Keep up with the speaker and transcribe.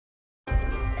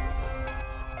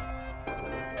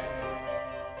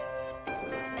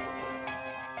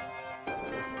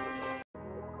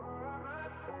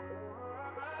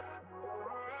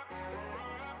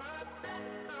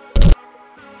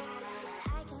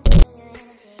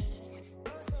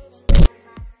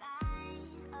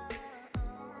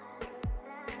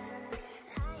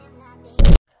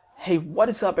Hey, what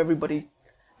is up everybody?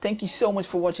 Thank you so much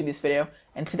for watching this video,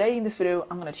 and today in this video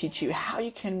I'm going to teach you how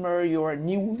you can mirror your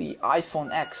newly iPhone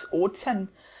X or 10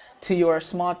 to your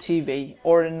smart TV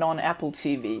or a non-Apple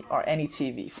TV or any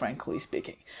TV, frankly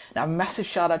speaking. Now, massive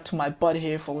shout out to my bud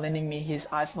here for lending me his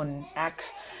iPhone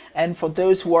X, and for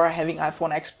those who are having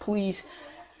iPhone X, please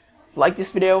like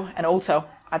this video, and also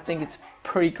I think it's a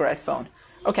pretty great phone.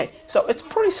 Okay, so it's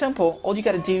pretty simple. All you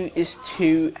gotta do is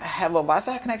to have a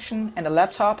Wi-Fi connection and a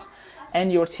laptop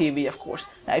and your TV, of course.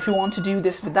 Now, if you want to do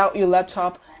this without your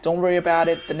laptop, don't worry about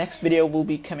it. The next video will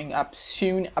be coming up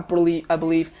soon. I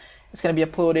believe it's gonna be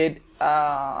uploaded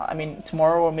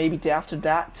tomorrow or maybe day after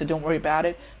that, so don't worry about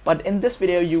it. But in this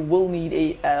video, you will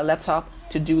need a laptop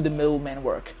to do the middleman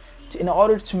work. In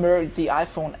order to mirror the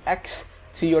iPhone X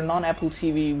to your non-Apple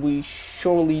TV, we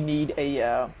surely need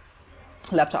a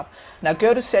laptop. Now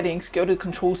go to settings, go to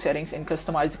control settings and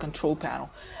customize the control panel.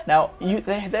 Now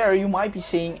there you might be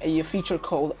seeing a feature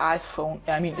called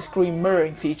screen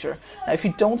mirroring feature. Now if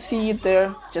you don't see it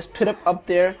there, just put it up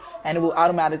there and it will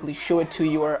automatically show it to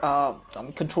your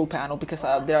control panel, because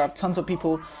there are tons of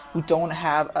people who don't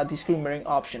have the screen mirroring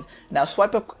option. Now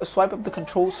swipe down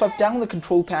the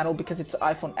control panel, because it's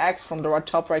iPhone X, from the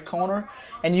top right corner,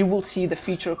 and you will see the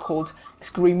feature called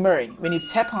screen mirroring. When you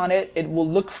tap on it, it will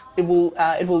look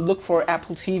for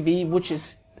Apple TV, which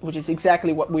is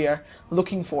exactly what we are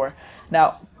looking for.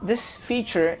 Now this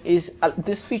feature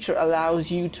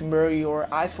allows you to mirror your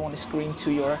iPhone screen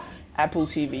to your Apple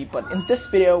TV, but in this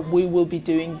video we will be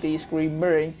doing the screen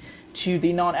mirroring to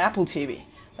the non-Apple TV.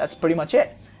 That's pretty much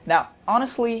it. Now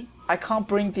honestly, I can't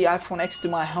bring the iPhone X to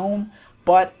my home,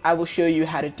 but I will show you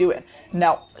how to do it.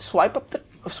 Now swipe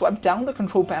down the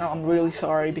control panel. I'm really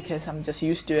sorry because I'm just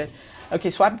used to it. Okay,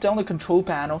 swipe down the control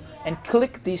panel and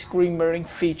click the screen mirroring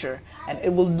feature, and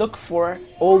it will look for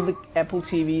all the Apple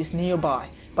TVs nearby,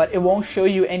 but it won't show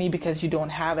you any because you don't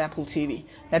have Apple TV.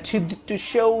 Now to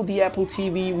show the Apple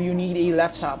TV, you need a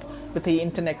laptop with the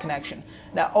internet connection.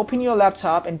 Now open your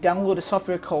laptop and download a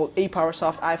software called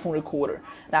ApowerSoft iPhone Recorder.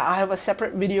 Now I have a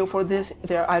separate video for this.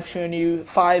 There I've shown you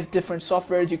 5 different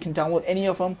softwares. You can download any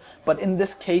of them, but in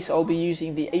this case I'll be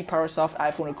using the ApowerSoft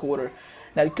iPhone Recorder.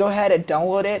 Now go ahead and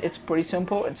download it. It's pretty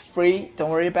simple. It's free. Don't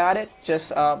worry about it.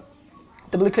 Just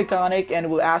double click on it and it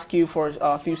will ask you for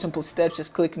a few simple steps.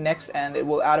 Just click next and it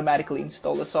will automatically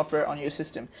install the software on your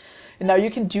system. And now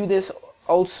you can do this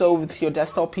also with your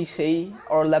desktop PC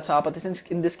or laptop, but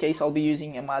in this case I'll be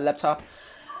using my laptop.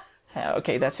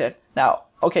 Okay, that's it. Now,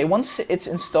 okay, once it's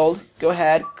installed, go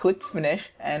ahead, click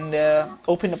finish, and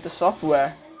open up the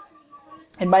software.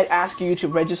 It might ask you to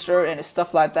register and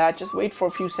stuff like that. Just wait for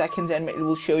a few seconds and it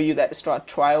will show you that start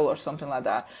trial or something like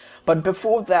that. But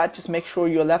before that, just make sure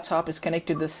your laptop is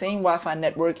connected to the same Wi-Fi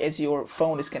network as your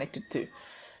phone is connected to.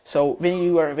 So when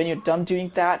you're done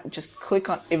doing that, just click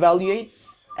on evaluate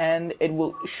and it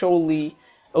will surely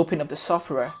open up the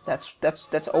software.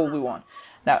 That's all we want.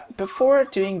 Now before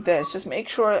doing this, just make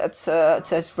sure it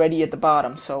says ready at the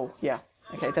bottom. So yeah,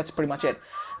 okay, that's pretty much it.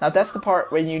 Now that's the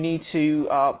part when you need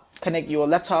to connect your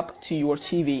laptop to your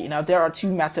TV. Now there are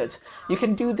 2 methods. You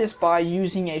can do this by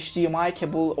using HDMI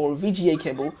cable or VGA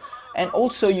cable, and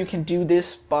also you can do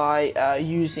this by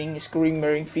using screen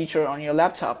mirroring feature on your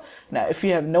laptop. Now if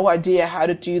you have no idea how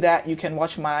to do that, you can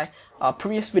watch my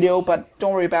previous video, but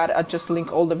don't worry about it. I'll just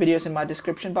link all the videos in my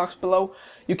description box below.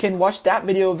 You can watch that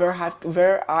video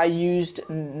where I used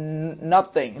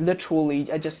nothing.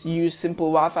 Literally, I just used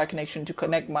simple Wi-Fi connection to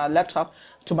connect my laptop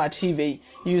to my TV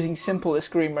using simple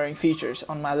screen mirroring features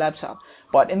on my laptop.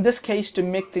 But in this case, to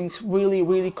make things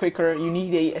really quicker, you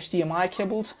need a HDMI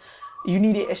cables. You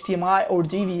need a HDMI or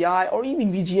DVI or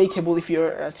even VGA cable if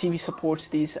your TV supports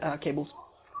these cables.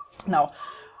 Now,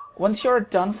 once you're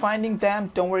done finding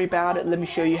them, don't worry about it. Let me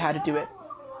show you how to do it.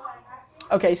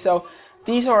 Okay, so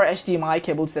these are HDMI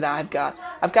cables that I've got.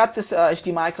 I've got this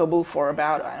HDMI cable for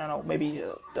about, I don't know, maybe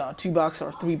 $2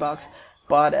 or $3,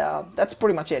 but that's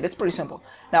pretty much it. It's pretty simple.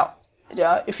 Now,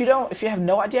 if you have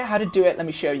no idea how to do it, let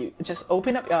me show you. Just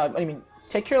open up,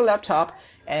 take your laptop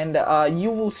and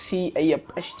you will see a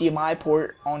HDMI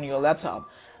port on your laptop.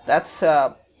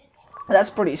 That's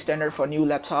pretty standard for new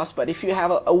laptops, but if you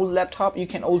have an old laptop, you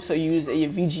can also use a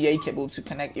VGA cable to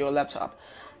connect your laptop.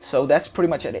 So that's pretty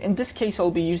much it. In this case, I'll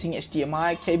be using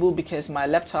HDMI cable because my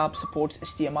laptop supports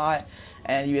HDMI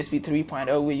and USB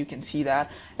 3.0, where you can see that.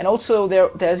 And also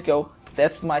there's go.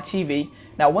 That's my TV.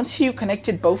 Now once you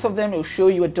connected both of them, it will show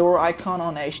you a door icon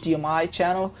on a HDMI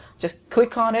channel. Just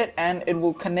click on it and it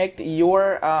will connect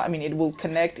your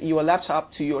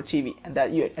laptop to your TV, and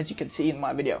as you can see in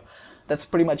my video. That's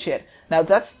pretty much it. Now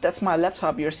that's my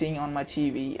laptop you're seeing on my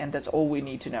TV, and that's all we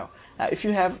need to know. Now if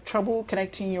you have trouble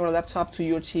connecting your laptop to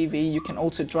your TV, you can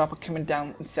also drop a comment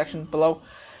down in section below.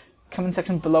 Comment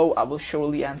section below. I will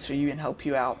surely answer you and help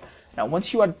you out. Now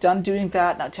once you are done doing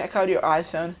that, now check out your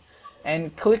iPhone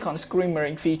and click on screen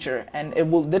mirroring feature, and it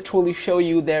will literally show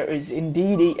you there is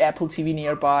indeed a Apple TV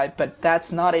nearby, but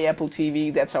that's not a Apple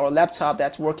TV, that's our laptop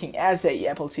that's working as a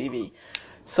Apple TV.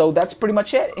 So that's pretty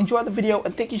much it. Enjoy the video,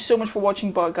 and thank you so much for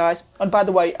watching, guys. And by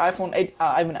the way, iPhone 8,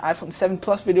 iPhone 7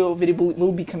 Plus video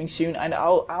will be coming soon, and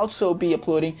I'll also be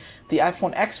uploading the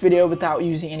iPhone X video without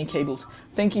using any cables.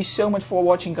 Thank you so much for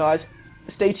watching, guys.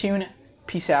 Stay tuned.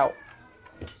 Peace out.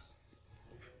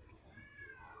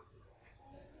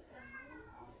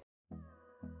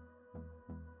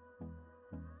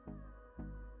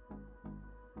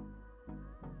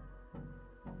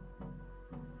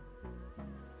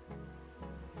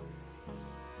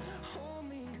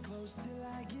 Till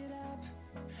I get up,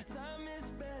 time is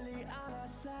barely on our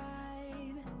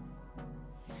side.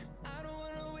 I don't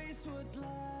wanna waste what's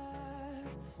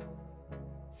left.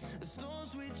 The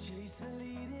storms we chase are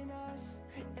leading us,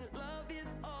 and love is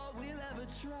all we'll ever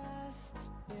try.